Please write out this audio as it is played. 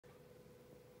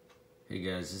Hey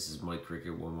guys, this is Mike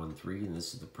Cricket 113 and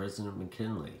this is the President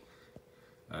McKinley.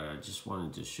 I just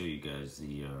wanted to show you guys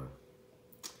the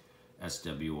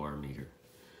SWR meter.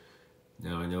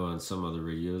 Now I know on some other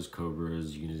radios,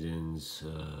 Cobras, Unidens,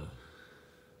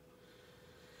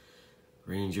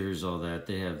 Rangers, all that,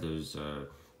 they have those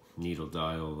needle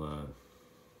dial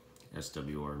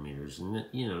SWR meters. And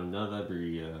you know, not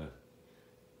every,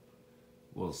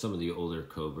 well, some of the older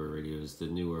Cobra radios, the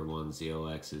newer ones, the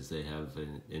LXs, they have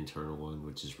an internal one,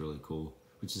 which is really cool,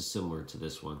 which is similar to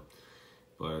this one.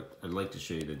 But I'd like to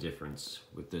show you the difference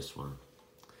with this one.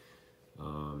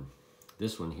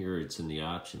 This one here, it's in the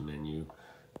option menu,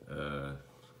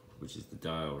 which is the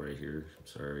dial right here.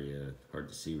 Sorry, hard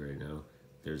to see right now.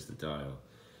 There's the dial.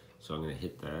 So I'm going to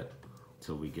hit that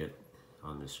until we get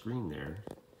on the screen there.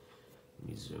 Let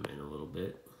me zoom in a little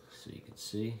bit so you can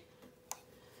see.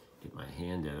 Get my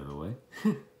hand out of the way.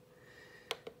 We're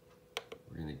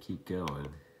going to keep going.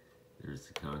 There's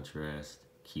the contrast,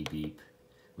 key beep,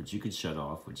 which you could shut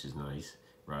off, which is nice.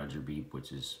 Roger beep,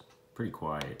 which is pretty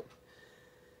quiet.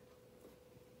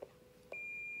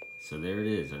 So there it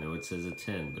is. I know it says a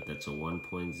 10, but that's a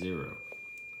 1.0.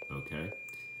 Okay?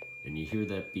 And you hear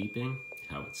that beeping,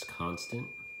 how it's constant.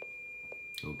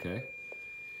 Okay?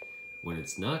 When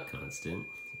it's not constant,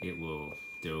 there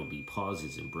will be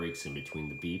pauses and breaks in between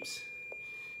the beeps.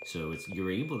 So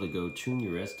you're able to go tune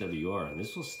your SWR, and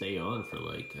this will stay on for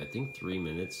like, I think 3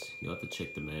 minutes. You'll have to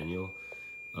check the manual.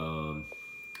 So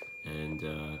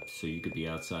you could be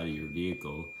outside of your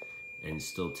vehicle and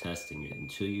still testing it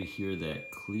until you hear that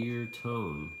clear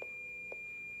tone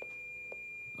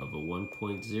of a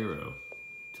 1.0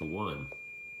 to 1.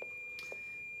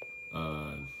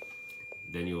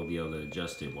 Then you'll be able to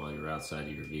adjust it while you're outside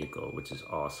of your vehicle, which is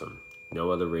awesome. No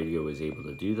other radio is able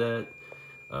to do that.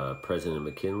 President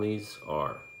McKinley's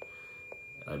are.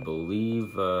 I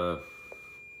believe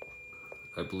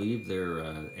their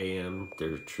AM,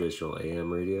 their traditional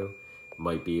AM radio,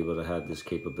 might be able to have this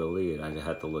capability, and I'd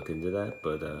have to look into that.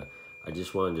 But I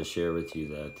just wanted to share with you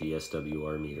that the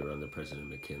SWR meter on the President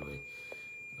McKinley,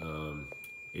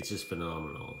 it's just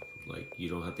phenomenal. Like, you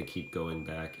don't have to keep going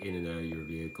back in and out of your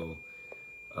vehicle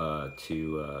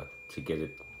to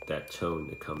get that tone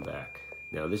to come back.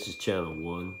 Now this is channel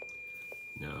 1.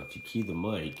 Now if you key the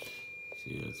mic,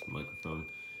 see that's the microphone.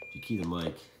 If you key the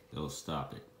mic, it'll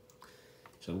stop it.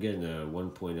 So I'm getting a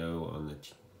 1.0 on the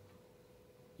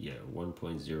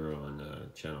 1.0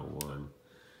 on channel 1.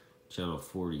 Channel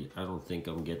 40, I don't think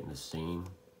I'm getting the same,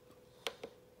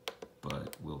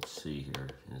 but we'll see here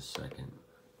in a second.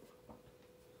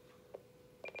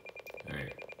 All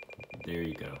right, there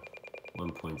you go.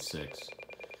 1.6,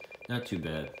 not too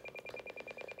bad.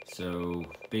 So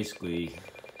basically,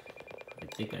 I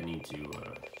think I need to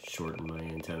shorten my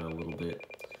antenna a little bit,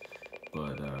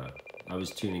 but I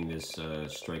was tuning this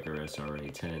Striker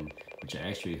SRA 10, which I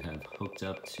actually have hooked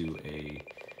up to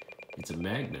it's a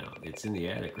mag mount. It's in the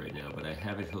attic right now, but I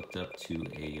have it hooked up to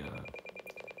a,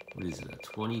 what is it, a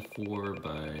 24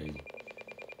 by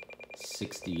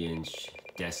 60 inch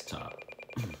desktop.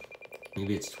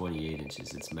 Maybe it's 28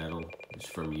 inches. It's metal. It's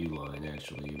from Uline,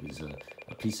 actually. It was a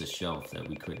piece of shelf that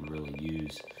we couldn't really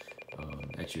use.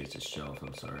 Actually, it's a shelf,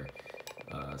 I'm sorry.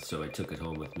 So I took it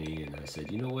home with me, and I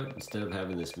said, you know what? Instead of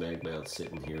having this mag mount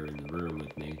sitting here in the room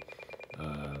with me,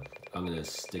 I'm going to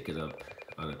stick it up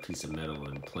on a piece of metal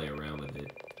and play around with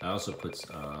it. I also put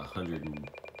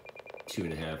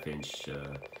 102.5 inch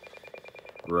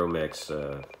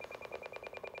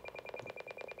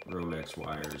Romex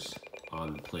wires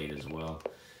on the plate as well,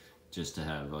 just to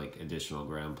have like additional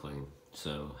ground plane.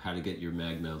 So how to get your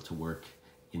mag mount to work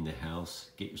in the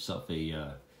house: get yourself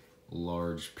a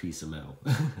large piece of metal.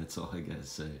 That's all I gotta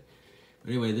say. But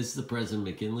anyway, this is the President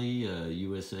McKinley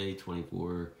USA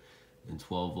 24 and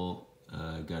 12 volt.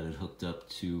 Got it hooked up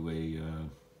to a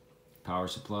power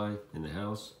supply in the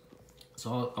house.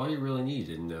 So all you really need,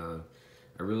 and I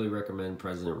really recommend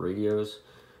President radios.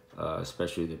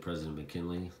 Especially the President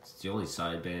McKinley. It's the only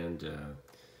sideband,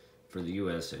 for the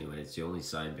US anyway, it's the only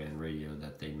sideband radio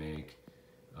that they make.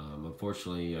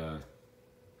 Unfortunately,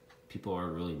 people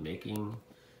aren't really making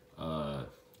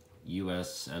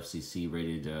US FCC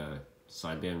rated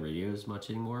sideband radios much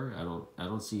anymore. I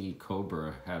don't see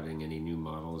Cobra having any new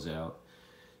models out.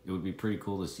 It would be pretty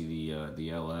cool to see the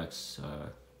LX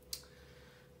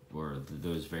or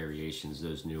those variations,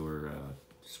 those newer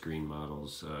screen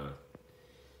models,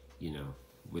 you know,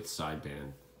 with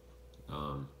sideband.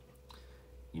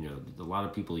 You know, a lot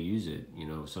of people use it. You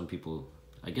know, some people,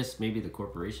 I guess maybe the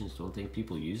corporations don't think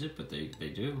people use it, but they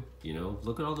do. You know,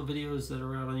 look at all the videos that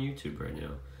are out on YouTube right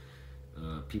now.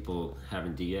 people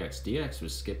having DX. DX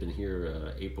was skipping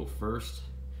here April 1st.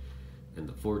 and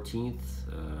the 14th,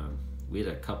 we had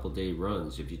a couple day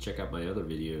runs. If you check out my other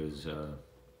videos,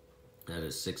 I had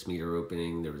a 6 meter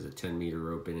opening, there was a 10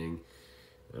 meter opening,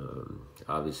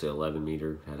 obviously 11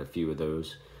 meter, had a few of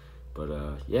those, but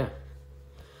yeah.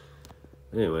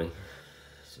 Anyway,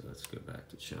 so let's go back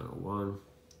to channel 1.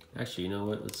 Actually, you know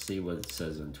what, let's see what it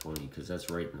says on 20, because that's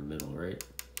right in the middle, right?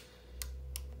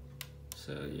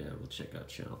 So yeah, we'll check out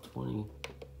channel 20.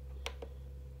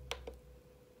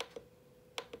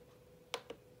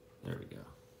 There we go.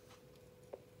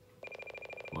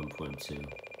 1.2.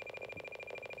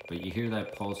 But you hear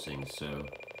that pulsing, so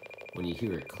when you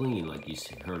hear it clean, like you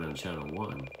heard on channel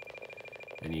 1,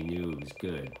 and you knew it was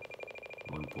good.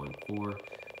 1.4.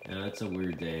 Now, it's a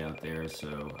weird day out there,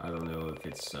 so I don't know if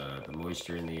it's the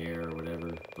moisture in the air or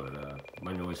whatever, but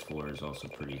my noise floor is also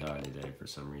pretty high today for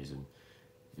some reason.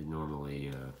 It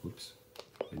normally,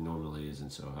 it normally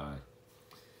isn't so high.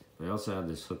 But I also have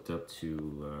this hooked up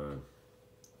to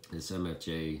this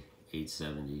MFJ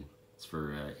 870. It's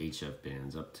for HF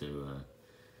bands up to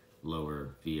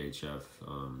lower VHF,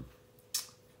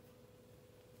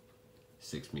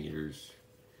 6 meters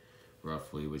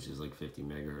roughly, which is like 50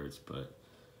 megahertz, but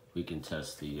we can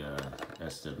test the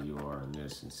SWR on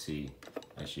this and see.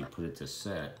 Actually put it to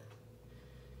set,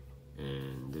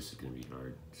 and this is gonna be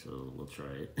hard, so we'll try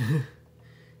it.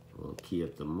 We'll key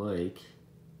up the mic.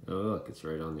 Oh look, it's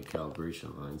right on the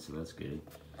calibration line, so that's good.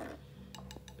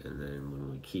 And then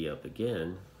when we key up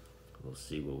again, we'll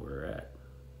see where we're at.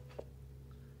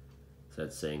 So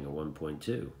that's saying a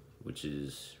 1.2, which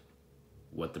is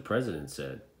what the president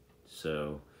said.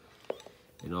 So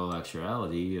in all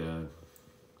actuality,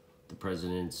 the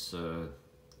president's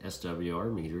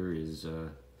SWR meter is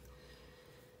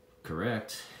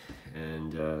correct,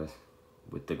 and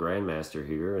with the Grandmaster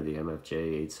here, the MFJ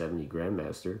 870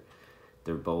 Grandmaster,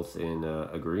 they're both in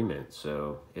agreement.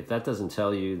 So if that doesn't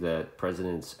tell you that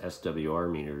president's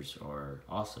SWR meters are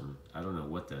awesome, I don't know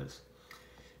what does.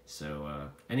 So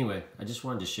anyway, I just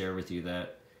wanted to share with you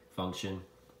that function,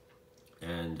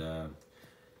 and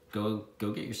go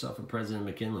get yourself a President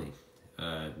McKinley.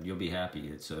 You'll be happy.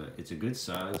 It's a good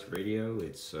size radio.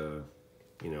 It's you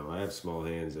know, I have small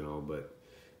hands and all, but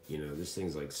you know, this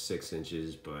thing's like 6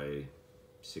 inches by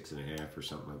 6.5 or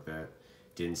something like that.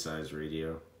 DIN size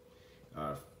radio,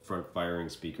 front firing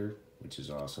speaker, which is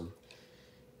awesome,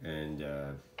 and you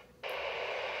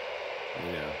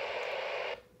know,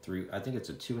 I think it's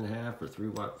a 2.5 or 3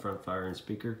 watt front firing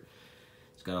speaker.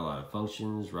 It's got a lot of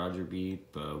functions, Roger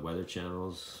beep, weather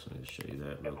channels. I'll show you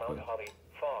that real quick.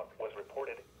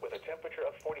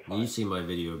 You see my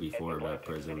video before about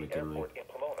President McKinley.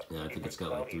 Yeah, I think it's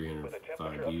got like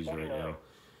 305 views right now.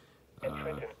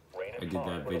 I did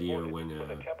that video when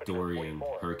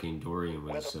Hurricane Dorian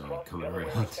was coming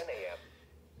around.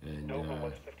 And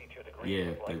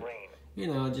yeah, but you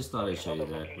know, I just thought I'd show you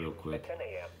that real quick.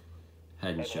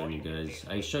 Hadn't shown you guys.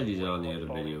 I showed you that on the other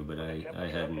video, but I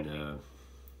hadn't,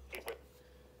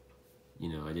 you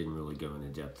know, I didn't really go into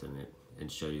depth in it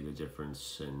and show you the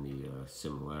difference and the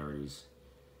similarities,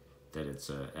 that it's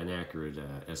an accurate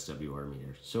SWR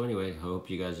meter. So anyway, I hope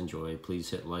you guys enjoy. Please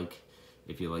hit like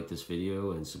if you like this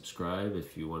video, and subscribe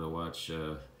if you want to watch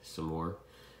some more.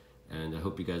 And I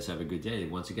hope you guys have a good day.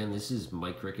 Once again, this is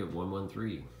Mike Cricket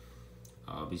 113.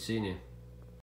 I'll be seeing you.